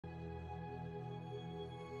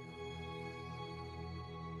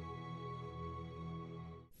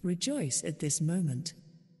Rejoice at this moment.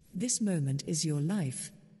 This moment is your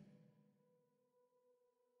life.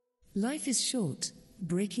 Life is short,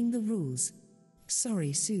 breaking the rules.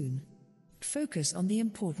 Sorry soon. Focus on the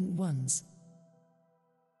important ones.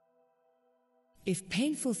 If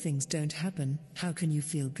painful things don't happen, how can you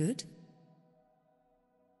feel good?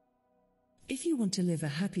 If you want to live a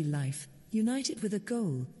happy life, unite it with a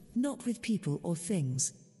goal, not with people or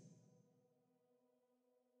things.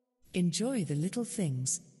 Enjoy the little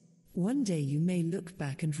things. One day you may look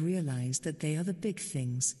back and realize that they are the big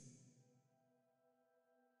things.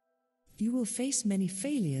 You will face many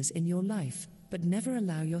failures in your life, but never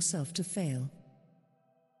allow yourself to fail.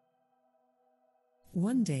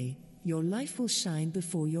 One day, your life will shine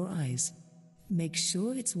before your eyes. Make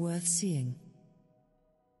sure it's worth seeing.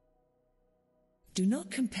 Do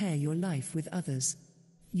not compare your life with others.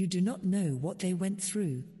 You do not know what they went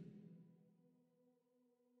through.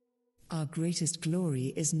 Our greatest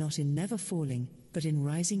glory is not in never falling, but in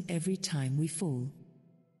rising every time we fall.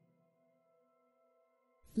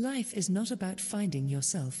 Life is not about finding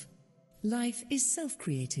yourself. Life is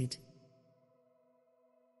self-created.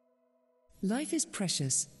 Life is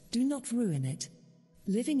precious, do not ruin it.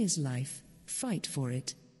 Living is life, fight for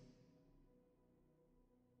it.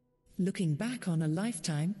 Looking back on a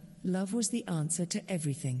lifetime, love was the answer to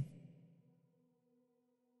everything.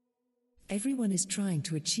 Everyone is trying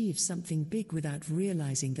to achieve something big without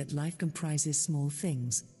realizing that life comprises small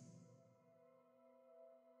things.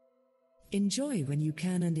 Enjoy when you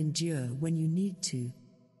can and endure when you need to.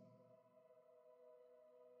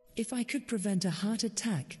 If I could prevent a heart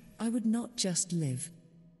attack, I would not just live.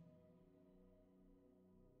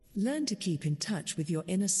 Learn to keep in touch with your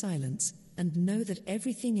inner silence, and know that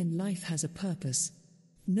everything in life has a purpose.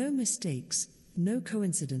 No mistakes, no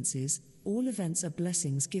coincidences, all events are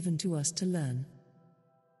blessings given to us to learn.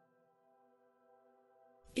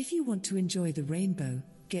 If you want to enjoy the rainbow,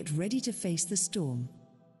 get ready to face the storm.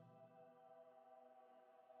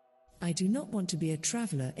 I do not want to be a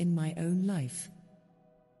traveler in my own life.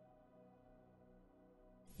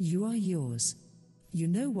 You are yours. You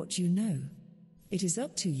know what you know. It is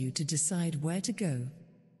up to you to decide where to go.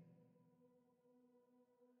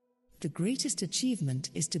 The greatest achievement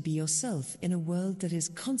is to be yourself in a world that is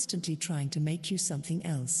constantly trying to make you something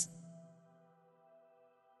else.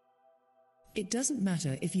 It doesn't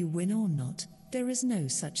matter if you win or not, there is no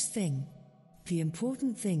such thing. The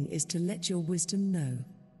important thing is to let your wisdom know.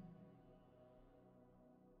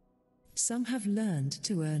 Some have learned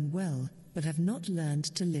to earn well, but have not learned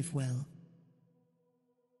to live well.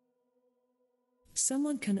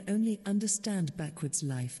 Someone can only understand backwards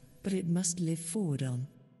life, but it must live forward on.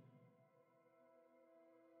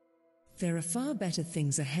 There are far better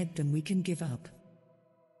things ahead than we can give up.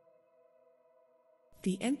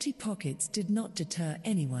 The empty pockets did not deter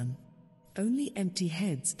anyone. Only empty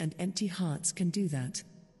heads and empty hearts can do that.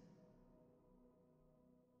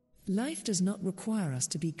 Life does not require us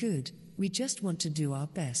to be good, we just want to do our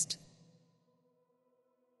best.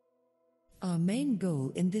 Our main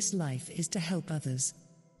goal in this life is to help others.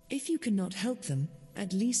 If you cannot help them,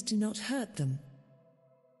 at least do not hurt them.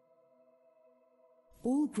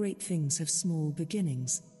 All great things have small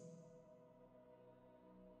beginnings.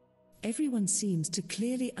 Everyone seems to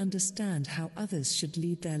clearly understand how others should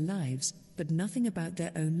lead their lives, but nothing about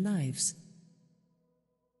their own lives.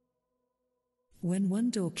 When one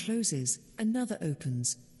door closes, another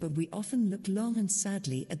opens, but we often look long and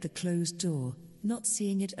sadly at the closed door, not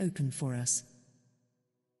seeing it open for us.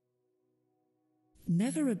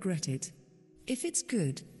 Never regret it. If it's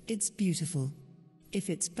good, it's beautiful. If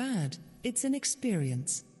it's bad, it's an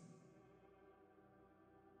experience.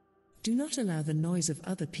 Do not allow the noise of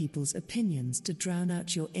other people's opinions to drown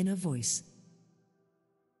out your inner voice.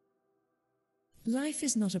 Life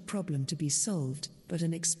is not a problem to be solved, but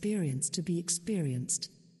an experience to be experienced.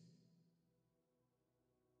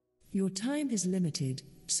 Your time is limited,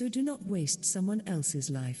 so do not waste someone else's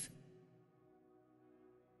life.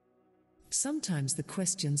 Sometimes the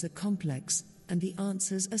questions are complex, and the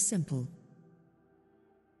answers are simple.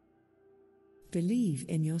 Believe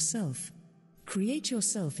in yourself. Create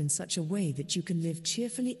yourself in such a way that you can live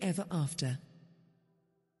cheerfully ever after.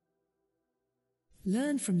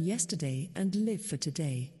 Learn from yesterday and live for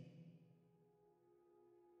today.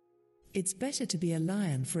 It's better to be a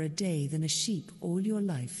lion for a day than a sheep all your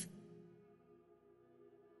life.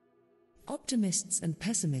 Optimists and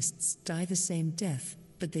pessimists die the same death,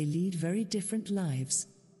 but they lead very different lives.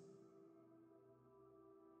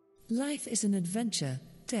 Life is an adventure,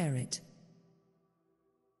 dare it.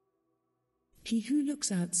 He who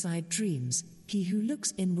looks outside dreams, he who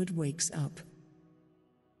looks inward wakes up.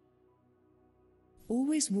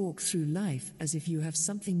 Always walk through life as if you have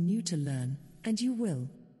something new to learn, and you will.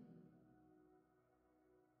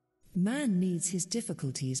 Man needs his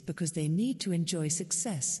difficulties because they need to enjoy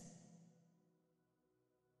success.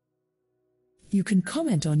 You can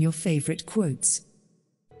comment on your favorite quotes.